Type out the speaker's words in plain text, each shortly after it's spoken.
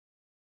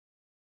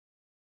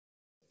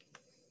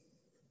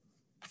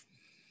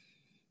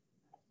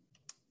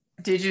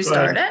Did you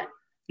start it?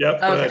 Yep.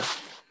 Okay. Go ahead.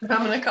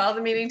 I'm going to call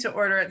the meeting to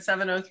order at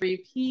 7:03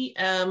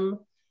 p.m.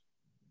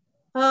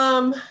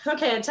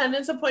 Okay,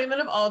 attendance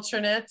appointment of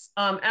alternates.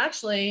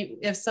 Actually,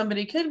 if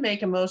somebody could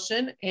make a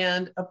motion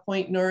and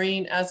appoint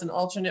Noreen as an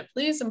alternate,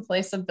 please, in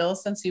place of Bill,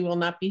 since he will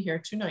not be here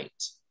tonight.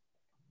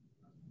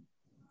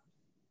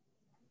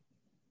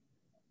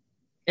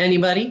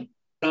 Anybody?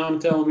 Tom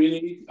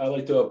Talamini, I'd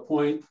like to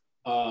appoint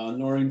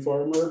Noreen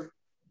Farmer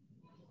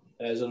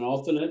as an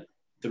alternate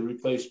to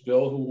replace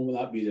Bill, who will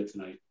not be there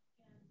tonight.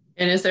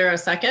 And is there a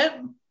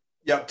second?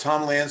 Yep,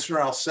 Tom Lansner,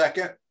 I'll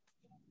second.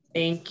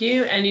 Thank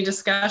you. Any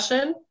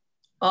discussion?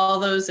 All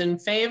those in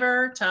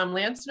favor, Tom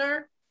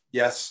Lansner?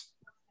 Yes.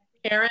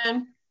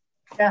 Karen?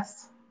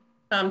 Yes.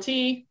 Tom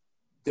T?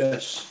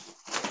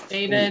 Yes.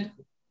 David?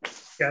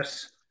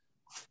 Yes.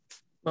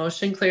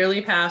 Motion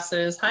clearly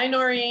passes. Hi,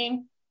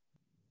 Noreen.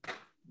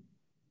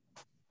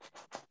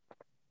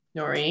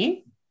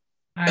 Noreen?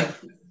 Hi.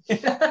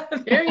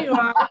 There you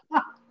are.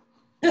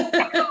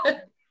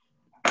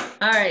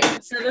 All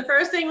right, so the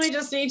first thing we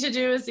just need to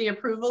do is the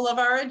approval of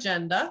our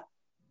agenda.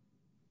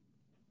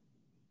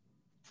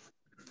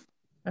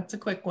 That's a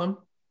quick one.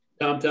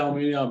 Tom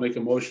Talamini, I'll make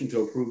a motion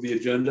to approve the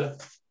agenda.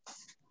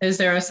 Is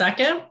there a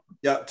second?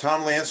 Yeah,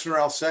 Tom Lansner,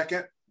 I'll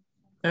second.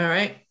 All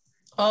right.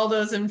 All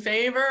those in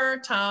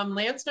favor, Tom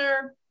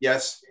Lansner?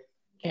 Yes.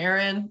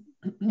 Karen?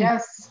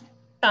 Yes.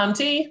 Tom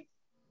T?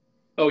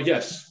 Oh,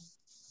 yes.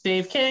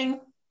 Dave King?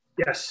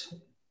 Yes.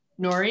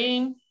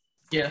 Noreen?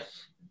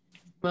 Yes.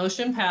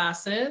 Motion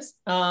passes.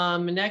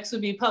 Next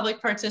would be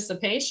public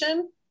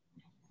participation,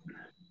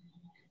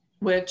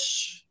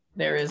 which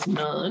there is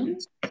none.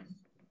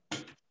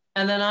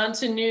 And then on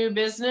to new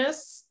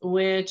business,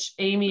 which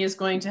Amy is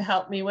going to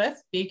help me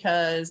with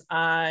because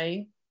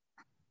I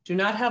do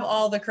not have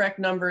all the correct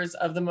numbers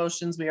of the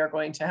motions we are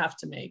going to have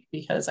to make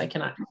because I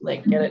cannot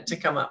get it to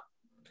come up.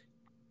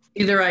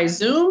 Either I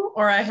Zoom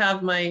or I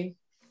have my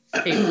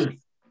paper.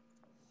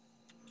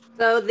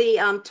 So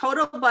the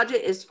total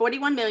budget is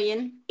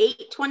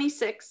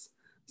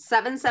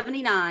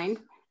 $41,826,779,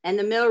 and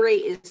the mill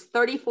rate is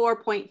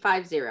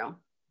 34.50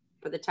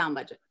 for the town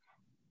budget.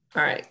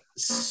 All right.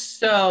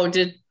 So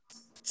did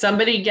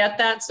somebody get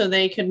that so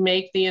they could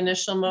make the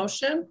initial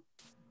motion?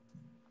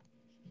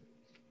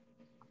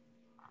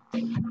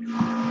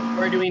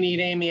 Or do we need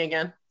Amy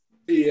again?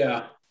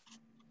 Yeah.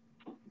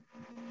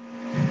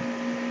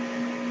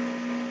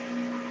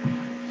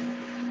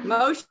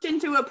 Motion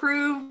to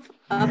approve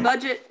a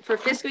budget for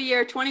fiscal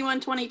year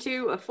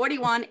 21-22 of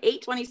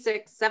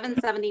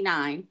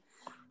 $41,826,779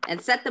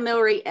 and set the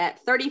mill rate at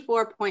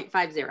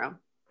 34.50.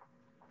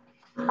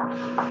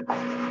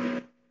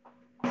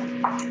 I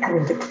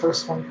didn't get the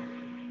first one.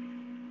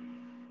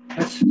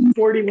 That's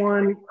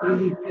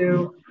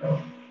 4182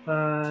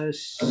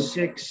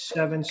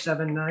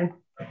 6779.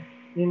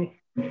 Amy?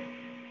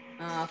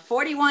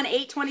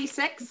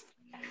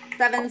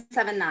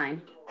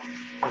 41,826,779.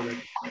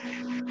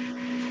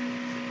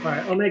 All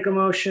right, I'll make a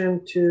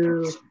motion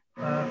to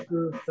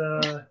approve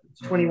the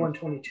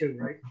 21-22,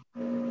 right?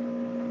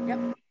 Yep.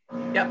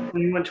 Yep.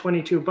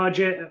 21-22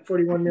 budget at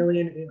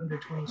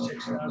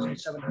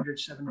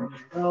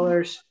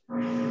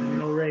 $41,826,779.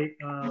 Mill rate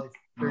of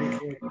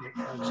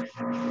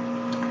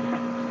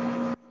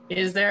 34.50.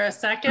 Is there a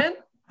second?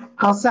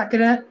 I'll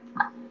second it.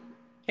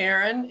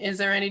 Karen, is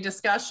there any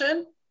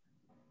discussion?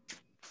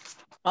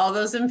 All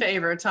those in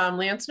favor, Tom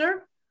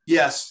Lansner?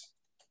 Yes.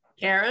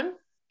 Karen?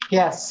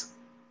 Yes.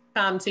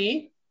 Tom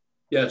T?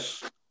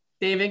 Yes.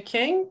 David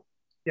King?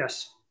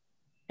 Yes.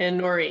 And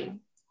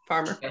Noreen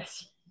Farmer?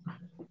 Yes.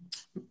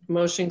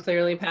 Motion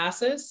clearly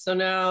passes. So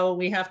now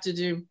we have to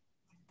do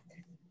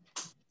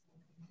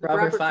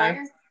Robert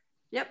Fire.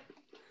 Yep.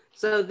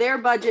 So their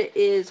budget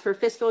is for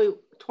fiscal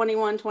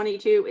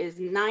 21-22 is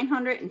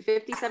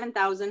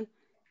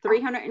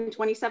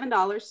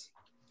 $957,327,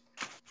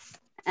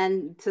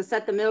 and to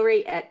set the mill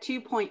rate at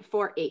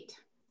 2.48.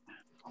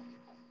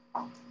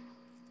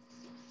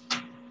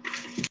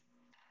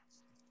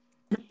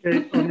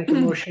 Okay, I'll make a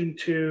motion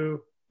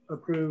to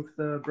approve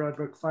the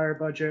Broadbrook Fire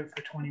budget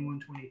for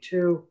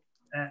 21-22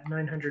 at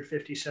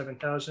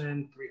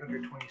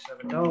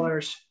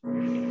 $957,327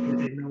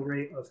 with a mill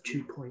rate of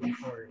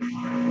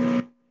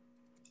 2.4.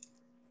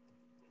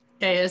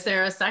 Okay, is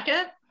there a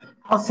second?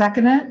 I'll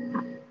second it.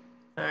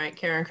 All right,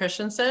 Karen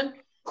Christensen.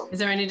 Is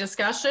there any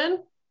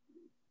discussion?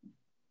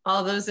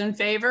 All those in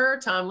favor,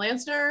 Tom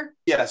Lansner?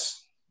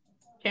 Yes.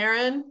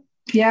 Karen?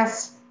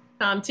 Yes.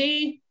 Tom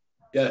T?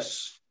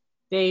 Yes.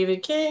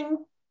 David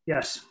King?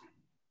 Yes.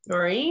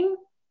 Noreen?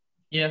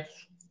 Yes.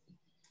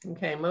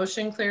 Okay,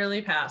 motion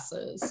clearly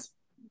passes.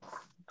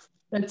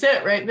 That's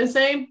it, right, Ms.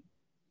 Aim?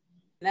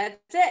 That's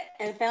it.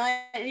 And if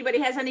anybody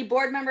has any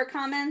board member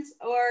comments,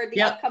 or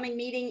the upcoming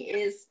meeting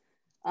is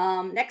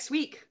next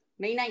week,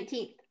 May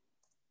 19th.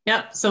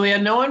 Yep, so we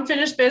had no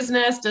unfinished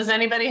business. Does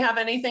anybody have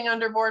anything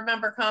under board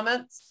member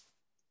comments?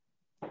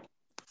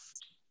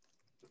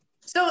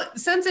 So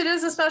since it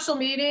is a special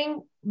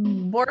meeting,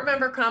 board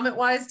member comment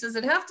wise, does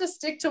it have to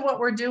stick to what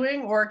we're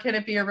doing, or can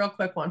it be a real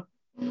quick one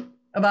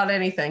about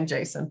anything,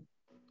 Jason?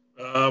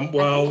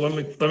 Well,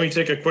 let me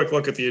take a quick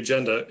look at the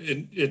agenda.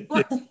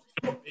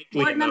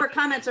 Board member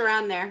comments are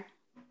on there.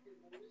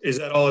 Is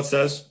that all it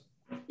says?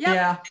 Yep.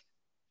 Yeah.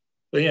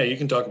 But yeah, you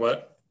can talk about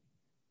it.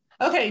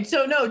 Okay,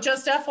 so no,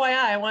 just FYI,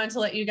 I wanted to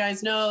let you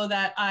guys know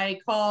that I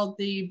called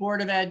the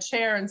Board of Ed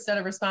chair instead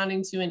of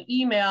responding to an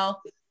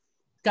email.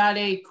 Got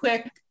a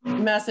quick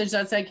message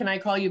that said, can I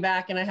call you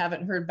back? And I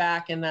haven't heard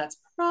back. And that's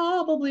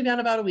probably been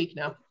about a week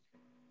now.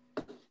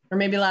 Or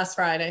maybe last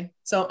Friday.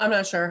 So I'm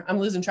not sure. I'm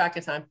losing track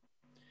of time.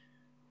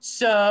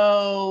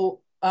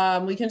 So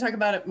we can talk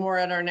about it more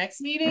at our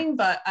next meeting,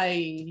 but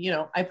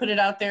I put it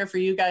out there for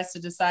you guys to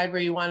decide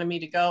where you wanted me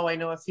to go. I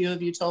know a few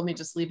of you told me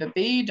just leave it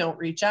be, don't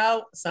reach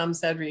out. Some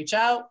said reach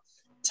out.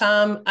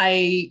 Tom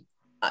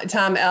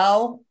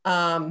L,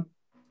 I'll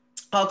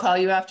call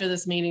you after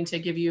this meeting to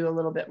give you a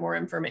little bit more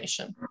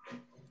information.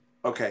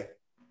 Okay.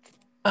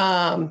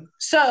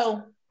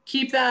 So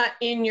keep that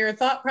in your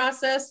thought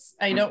process.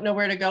 I don't know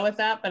where to go with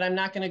that, but I'm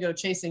not going to go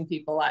chasing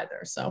people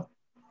either. So.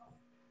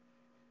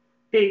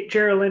 Hey,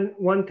 Geraldine,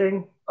 one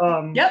thing.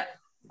 Yep.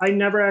 I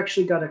never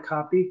actually got a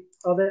copy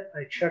of it.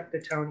 I checked the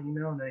town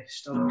email and I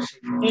still don't see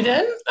it. You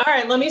did? All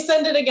right, let me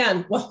send it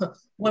again. Well,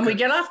 when we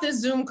get off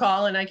this Zoom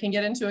call and I can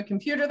get into a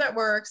computer that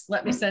works,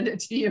 let me send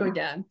it to you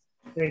again.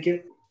 Thank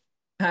you.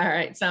 All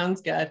right,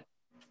 sounds good.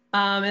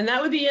 And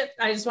that would be it.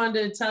 I just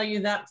wanted to tell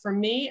you that from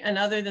me. And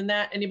other than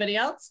that, anybody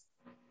else?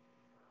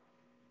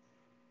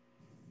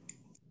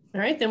 All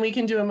right, then we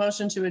can do a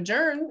motion to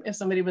adjourn if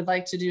somebody would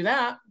like to do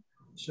that.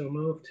 So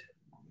moved.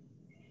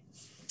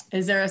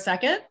 Is there a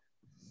second?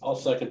 I'll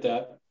second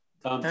that.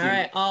 Tom. All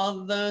right,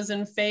 all those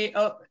in favor,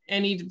 oh,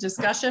 any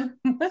discussion?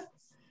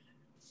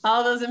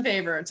 All those in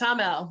favor, Tom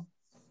L.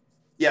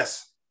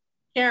 Yes.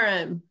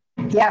 Karen.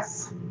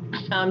 Yes.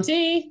 Tom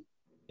T.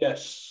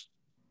 Yes.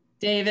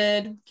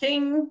 David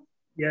King.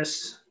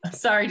 Yes.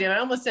 Sorry, David, I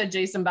almost said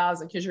Jason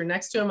Bowser because you're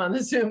next to him on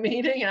the Zoom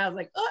meeting. And I was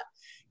like, oh,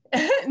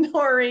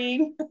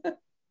 Noreen.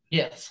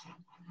 Yes.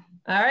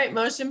 All right,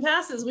 motion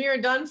passes. We are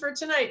done for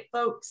tonight,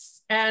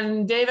 folks.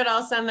 And David,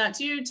 I'll send that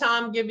to you.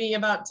 Tom, give me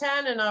about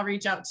 10 and I'll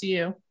reach out to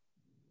you.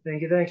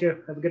 Thank you. Thank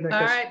you. Have a good night. All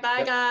guys. right,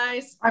 bye,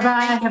 guys.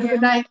 Bye-bye. Have a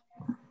good night.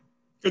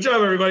 Good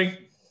job, everybody.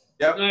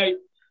 Yep. Good night.